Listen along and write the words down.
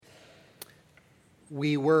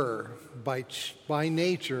We were, by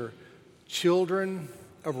nature, children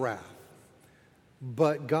of wrath.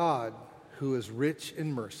 But God, who is rich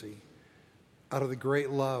in mercy, out of the great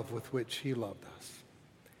love with which he loved us.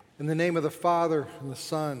 In the name of the Father, and the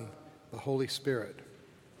Son, the Holy Spirit.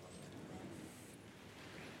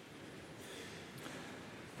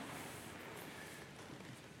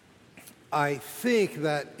 I think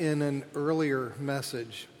that in an earlier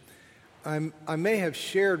message, I may have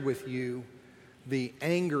shared with you the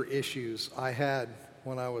anger issues I had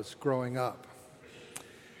when I was growing up.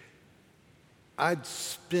 I'd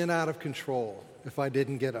spin out of control if I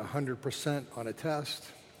didn't get 100% on a test.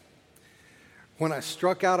 When I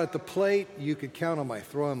struck out at the plate, you could count on my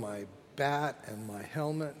throwing my bat and my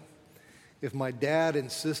helmet. If my dad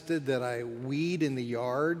insisted that I weed in the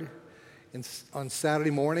yard on Saturday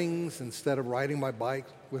mornings instead of riding my bike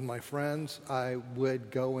with my friends, I would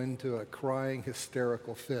go into a crying,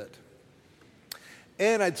 hysterical fit.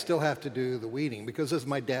 And I'd still have to do the weeding because, as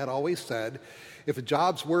my dad always said, if a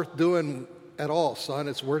job's worth doing at all, son,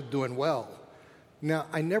 it's worth doing well. Now,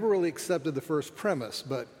 I never really accepted the first premise,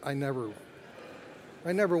 but I never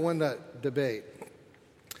won that debate.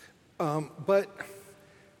 But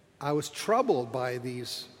I was troubled by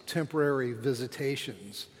these temporary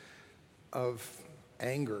visitations of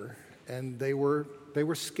anger, and they were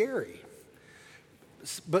scary.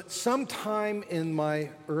 But sometime in my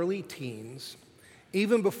early teens,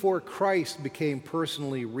 even before Christ became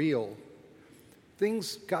personally real,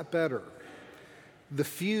 things got better. The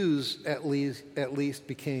fuse, at least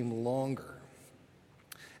became longer.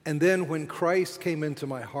 And then when Christ came into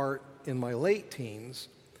my heart in my late teens,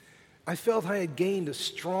 I felt I had gained a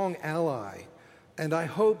strong ally, and I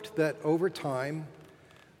hoped that over time,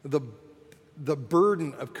 the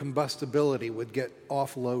burden of combustibility would get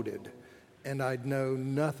offloaded, and I'd know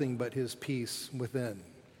nothing but his peace within.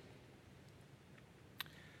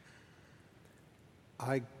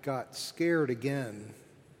 I got scared again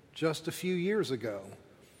just a few years ago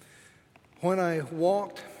when I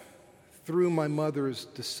walked through my mother's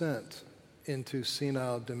descent into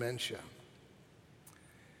senile dementia.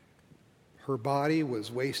 Her body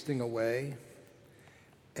was wasting away,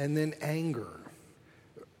 and then anger,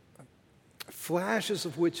 flashes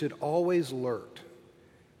of which had always lurked,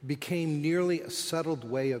 became nearly a settled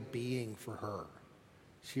way of being for her.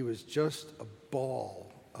 She was just a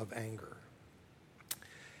ball of anger.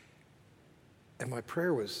 And my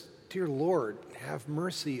prayer was, dear Lord, have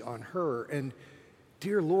mercy on her. And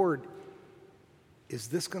dear Lord, is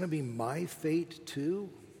this going to be my fate too?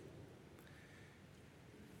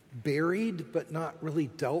 Buried but not really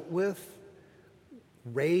dealt with,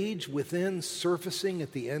 rage within surfacing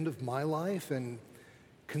at the end of my life and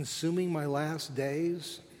consuming my last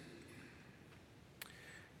days.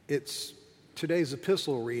 It's today's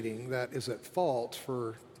epistle reading that is at fault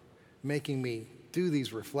for making me do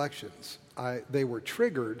these reflections. They were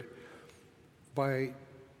triggered by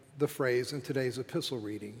the phrase in today's epistle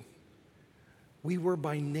reading, we were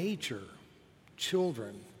by nature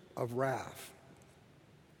children of wrath.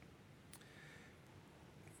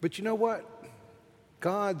 But you know what?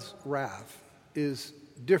 God's wrath is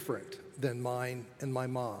different than mine and my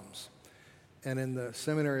mom's. And in the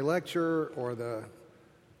seminary lecture or the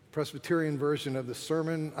Presbyterian version of the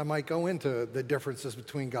sermon, I might go into the differences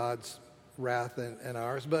between God's wrath and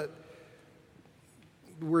ours, but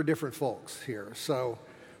we're different folks here. So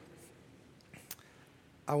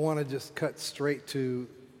I want to just cut straight to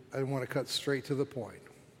the point.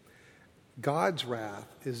 God's wrath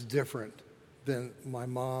is different than my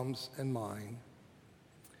mom's and mine,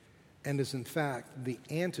 and is in fact the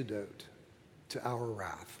antidote to our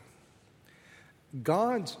wrath.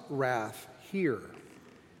 God's wrath here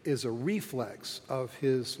is a reflex of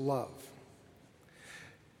his love.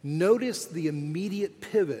 Notice the immediate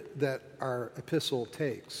pivot that our epistle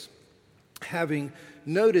takes. Having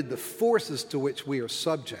noted the forces to which we are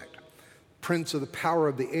subject, prince of the power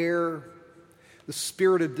of the air, the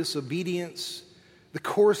spirit of disobedience, the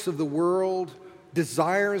course of the world,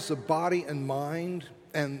 desires of body and mind,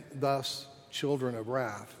 and thus children of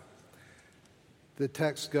wrath. The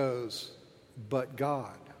text goes, but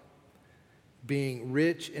God, being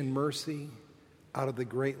rich in mercy, out of the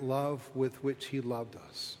great love with which he loved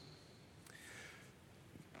us.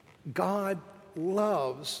 God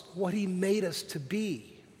loves what he made us to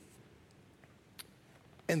be.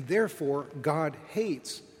 And therefore, God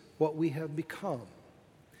hates what we have become.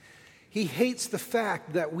 He hates the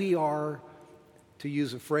fact that we are, to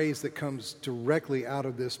use a phrase that comes directly out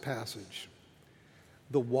of this passage,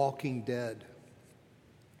 the walking dead.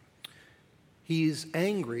 He's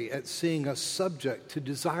angry at seeing us subject to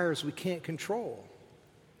desires we can't control.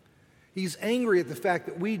 He's angry at the fact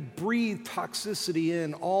that we breathe toxicity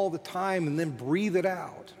in all the time and then breathe it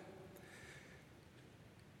out.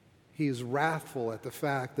 He is wrathful at the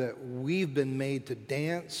fact that we've been made to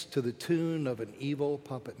dance to the tune of an evil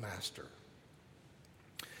puppet master.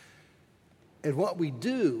 And what we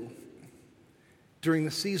do during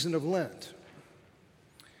the season of Lent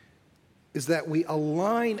is that we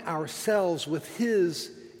align ourselves with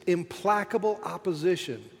his implacable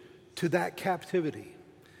opposition to that captivity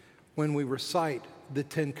when we recite the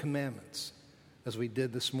Ten Commandments, as we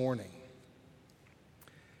did this morning.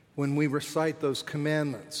 When we recite those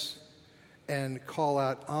commandments and call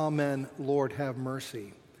out, "Amen, Lord, have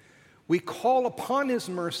mercy," we call upon his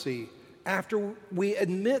mercy after we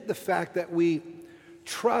admit the fact that we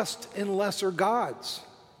trust in lesser gods,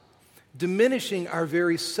 diminishing our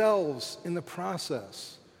very selves in the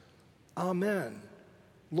process. Amen,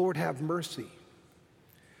 Lord, have mercy.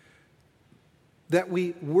 That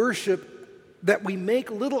we worship, that we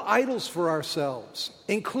make little idols for ourselves,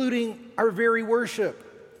 including our very worship.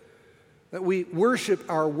 That we worship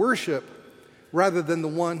our worship rather than the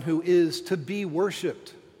one who is to be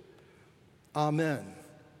worshiped. Amen,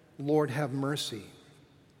 Lord, have mercy.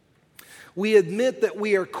 We admit that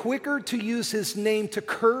we are quicker to use his name to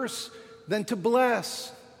curse than to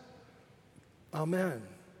bless. Amen,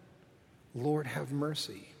 Lord, have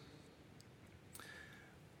mercy.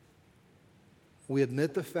 We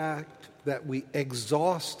admit the fact that we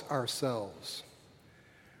exhaust ourselves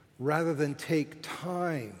rather than take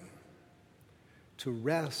time to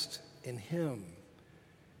rest in him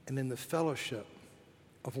and in the fellowship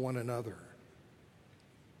of one another.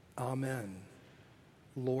 Amen.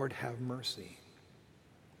 Lord, have mercy.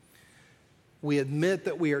 We admit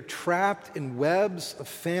that we are trapped in webs of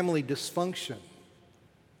family dysfunction.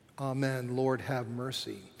 Amen. Lord, have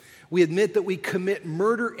mercy. We admit that we commit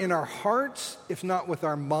murder in our hearts, if not with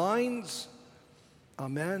our minds.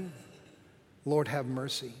 Amen. Lord, have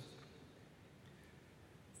mercy.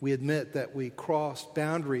 We admit that we cross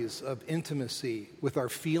boundaries of intimacy with our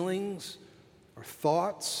feelings, our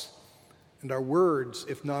thoughts, and our words,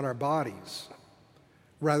 if not our bodies,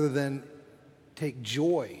 rather than take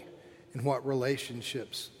joy in what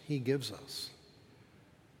relationships he gives us.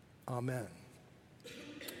 Amen.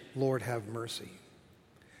 Lord, have mercy.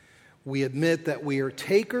 We admit that we are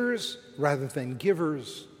takers rather than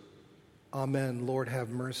givers. Amen. Lord, have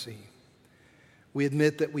mercy. We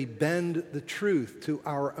admit that we bend the truth to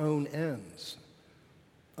our own ends.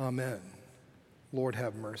 Amen. Lord,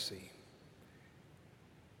 have mercy.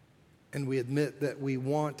 And we admit that we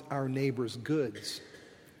want our neighbor's goods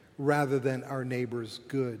rather than our neighbor's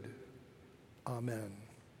good. Amen.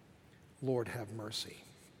 Lord, have mercy.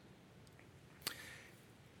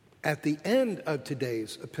 At the end of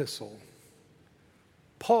today's epistle,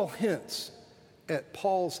 Paul hints at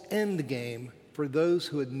Paul's end game for those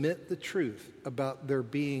who admit the truth about their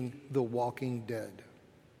being the walking dead.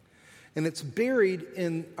 And it's buried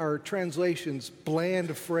in our translation's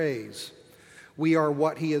bland phrase, "We are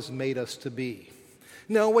what he has made us to be."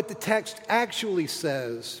 No, what the text actually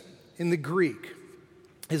says in the Greek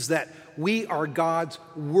is that we are God's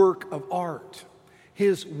work of art,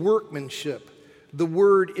 his workmanship. The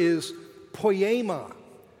word is poema,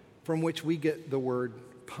 from which we get the word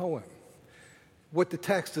poem. What the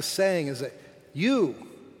text is saying is that you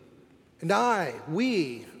and I,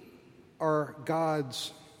 we are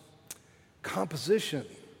God's composition,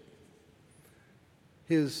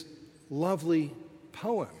 his lovely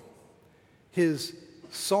poem, his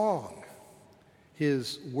song,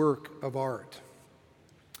 his work of art.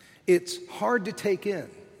 It's hard to take in.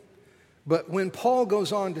 But when Paul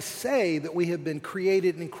goes on to say that we have been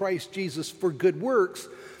created in Christ Jesus for good works,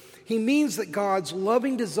 he means that God's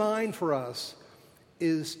loving design for us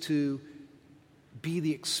is to be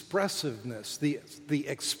the expressiveness, the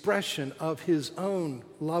expression of his own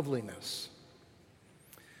loveliness.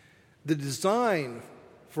 The design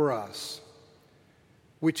for us,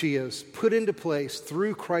 which he has put into place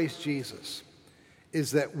through Christ Jesus,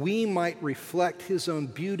 is that we might reflect his own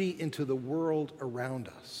beauty into the world around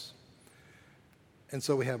us. And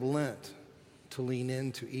so we have Lent to lean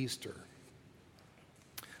into Easter.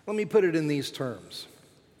 Let me put it in these terms.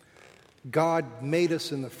 God made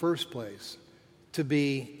us in the first place to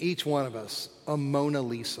be, each one of us, a Mona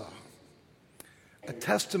Lisa, a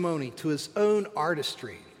testimony to his own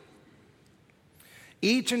artistry.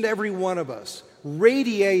 Each and every one of us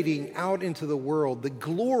radiating out into the world the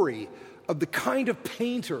glory of the kind of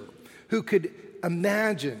painter who could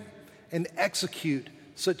imagine and execute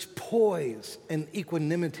such poise and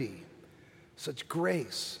equanimity, such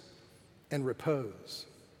grace and repose.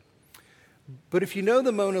 But if you know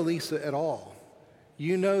the Mona Lisa at all,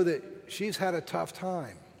 you know that she's had a tough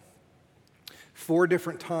time. 4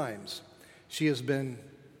 different times she has been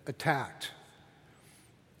attacked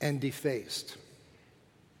and defaced.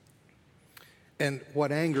 And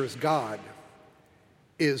what angers God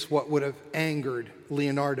is what would have angered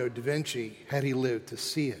Leonardo da Vinci had he lived to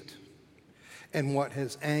see it, and what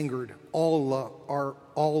has angered all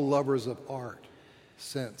lovers of art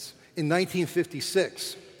since. In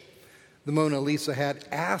 1956, the Mona Lisa had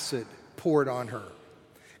acid poured on her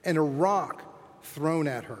and a rock thrown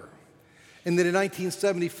at her. And then in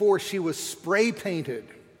 1974, she was spray painted.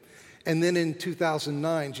 And then in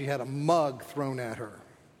 2009, she had a mug thrown at her.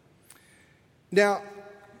 Now,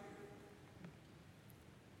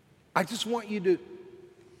 I just want you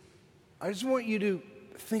to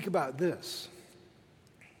think about this.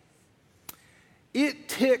 It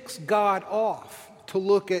ticks God off to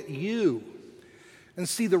look at you and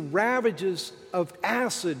see the ravages of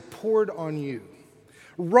acid poured on you,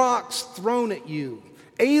 rocks thrown at you,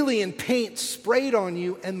 alien paint sprayed on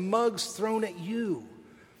you, and mugs thrown at you.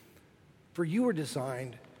 For you were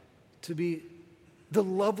designed to be the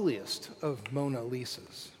loveliest of Mona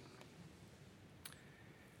Lisas.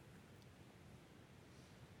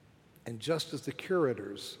 And just as the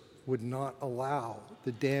curators would not allow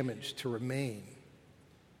the damage to remain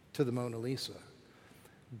to the Mona Lisa,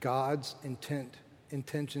 God's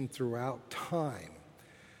intention throughout time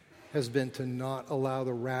has been to not allow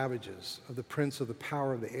the ravages of the prince of the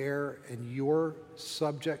power of the air and your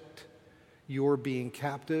subject, your being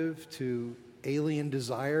captive to alien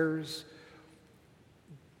desires.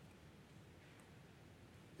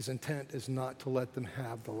 His intent is not to let them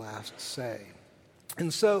have the last say.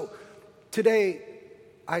 And so today,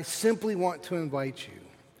 I simply want to invite you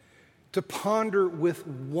to ponder with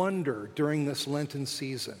wonder during this Lenten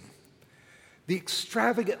season the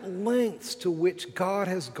extravagant lengths to which God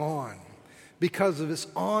has gone because of his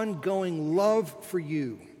ongoing love for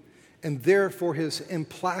you, and therefore his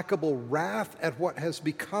implacable wrath at what has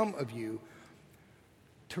become of you,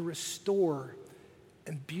 to restore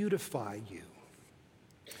and beautify you.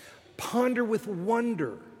 Ponder with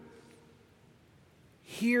wonder.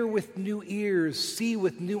 Hear with new ears, see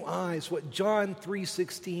with new eyes what John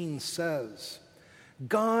 3:16 says.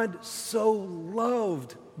 God so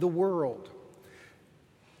loved the world,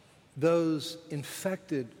 those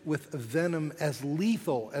infected with a venom as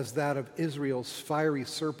lethal as that of Israel's fiery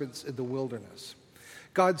serpents in the wilderness.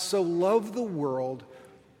 God so loved the world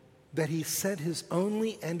that he sent his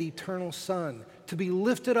only and eternal Son to be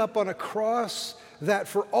lifted up on a cross that,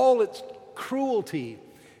 for all its cruelty,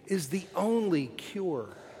 is the only cure.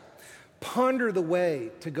 Ponder the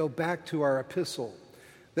way, to go back to our epistle,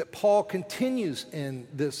 that Paul continues in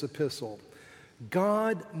this epistle.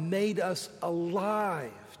 God made us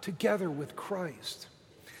alive together with Christ,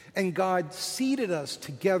 and God seated us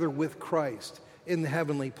together with Christ in the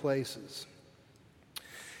heavenly places.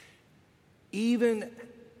 Even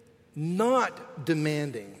not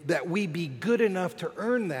demanding that we be good enough to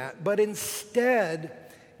earn that, but instead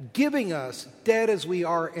giving us, dead as we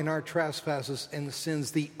are in our trespasses and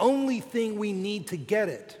sins, the only thing we need to get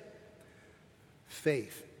it: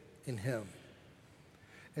 faith in him.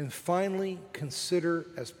 And finally, consider,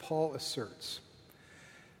 as Paul asserts,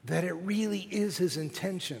 that it really is his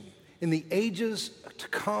intention in the ages to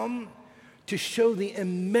come to show the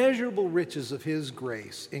immeasurable riches of his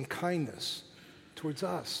grace and kindness towards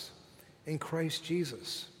us in Christ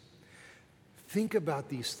Jesus. Think about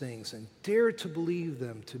these things and dare to believe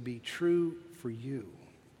them to be true for you.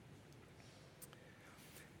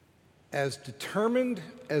 As determined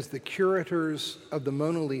as the curators of the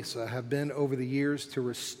Mona Lisa have been over the years to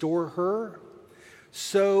restore her,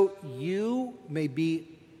 so you may be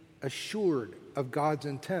assured of God's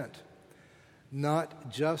intent,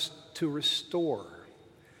 not just to restore,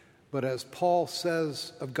 but as Paul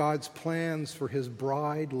says of God's plans for his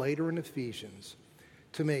bride later in Ephesians,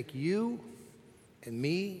 to make you and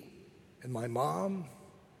me and my mom,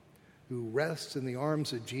 who rests in the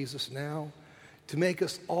arms of Jesus now, to make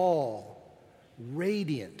us all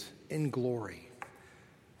radiant in glory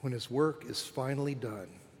when his work is finally done,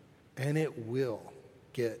 and it will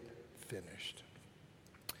get finished.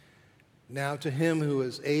 Now to him who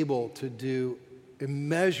is able to do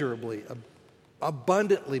immeasurably,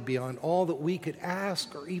 abundantly beyond all that we could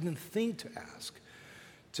ask or even think to ask,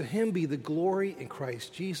 to him be the glory in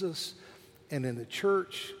Christ Jesus and in the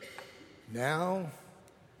church now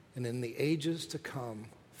and in the ages to come,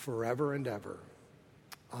 forever and ever.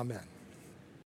 Amen.